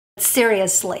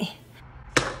Seriously.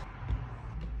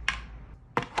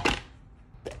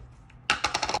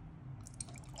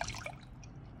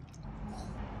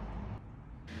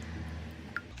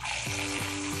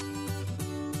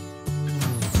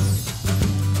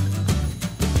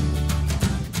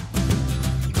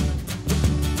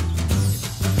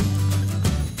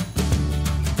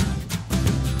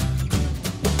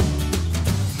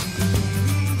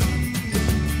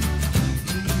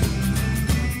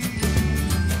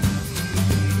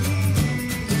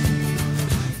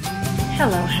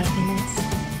 Hello, happiness.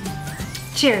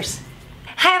 Cheers.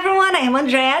 Hi everyone, I am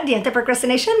Andrea, the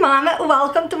Anti-Procrastination Mom.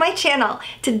 Welcome to my channel.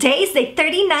 Today is day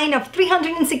 39 of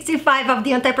 365 of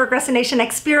the Anti-Procrastination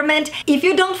Experiment. If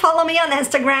you don't follow me on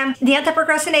Instagram, the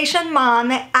Anti-Procrastination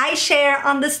Mom, I share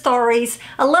on the stories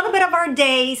a little bit of our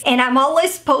days, and I'm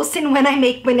always posting when I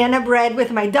make banana bread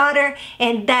with my daughter,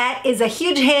 and that is a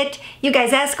huge hit. You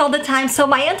guys ask all the time. So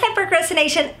my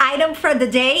anti-procrastination item for the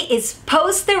day is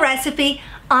post the recipe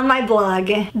on my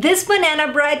blog. This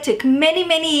banana bread took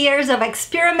many years of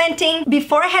experimenting.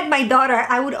 Before I had my daughter,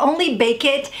 I would only bake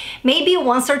it maybe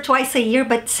once or twice a year,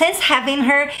 but since having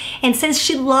her and since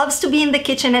she loves to be in the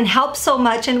kitchen and help so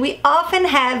much, and we often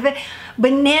have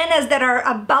bananas that are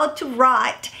about to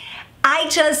rot, I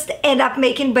just end up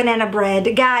making banana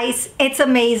bread. Guys, it's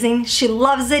amazing. She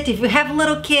loves it. If you have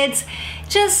little kids,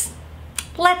 just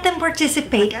let them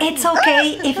participate. It's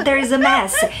okay if there is a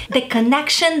mess. The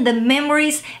connection, the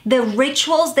memories, the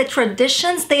rituals, the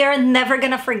traditions, they are never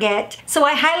gonna forget. So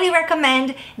I highly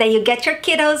recommend that you get your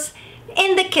kiddos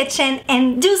in the kitchen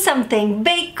and do something.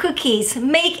 Bake cookies,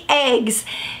 make eggs,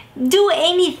 do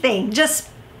anything. Just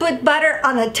put butter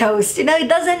on a toast. You know, it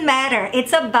doesn't matter.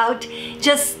 It's about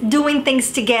just doing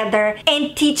things together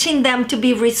and teaching them to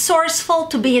be resourceful,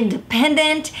 to be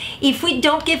independent. If we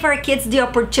don't give our kids the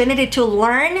opportunity to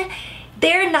learn,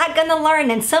 they're not gonna learn,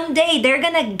 and someday they're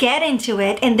gonna get into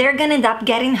it and they're gonna end up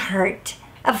getting hurt.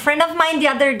 A friend of mine the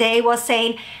other day was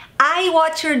saying, I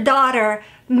watch your daughter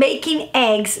making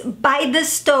eggs by the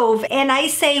stove, and I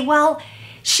say, well,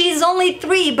 she's only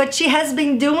 3, but she has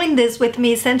been doing this with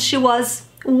me since she was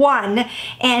 1,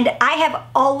 and I have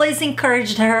always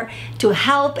encouraged her to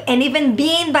help, and even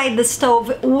being by the stove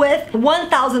with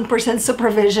 1000%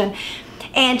 supervision.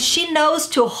 And she knows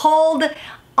to hold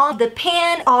on the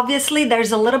pan. Obviously,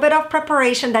 there's a little bit of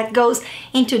preparation that goes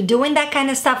into doing that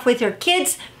kind of stuff with your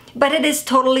kids, but it is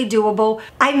totally doable.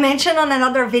 I mentioned on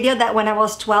another video that when I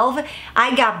was 12,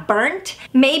 I got burnt.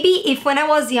 Maybe if when I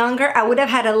was younger, I would have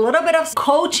had a little bit of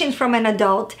coaching from an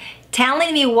adult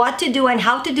telling me what to do and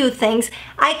how to do things,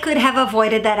 I could have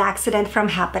avoided that accident from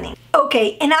happening.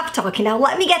 Okay, enough talking. Now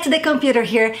let me get to the computer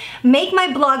here, make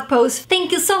my blog post.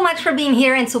 Thank you so much for being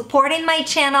here and supporting my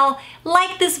channel.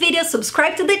 Like this video,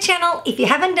 subscribe to the channel if you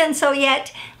haven't done so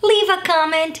yet, leave a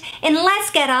comment, and let's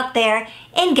get out there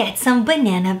and get some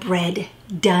banana bread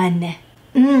done.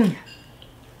 And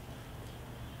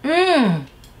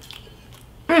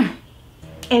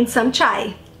some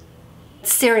chai.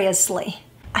 Seriously.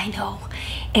 I know,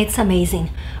 it's amazing.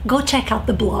 Go check out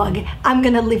the blog. I'm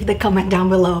gonna leave the comment down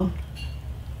below.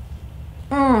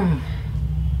 I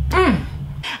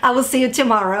will see you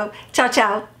tomorrow. Ciao,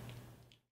 ciao.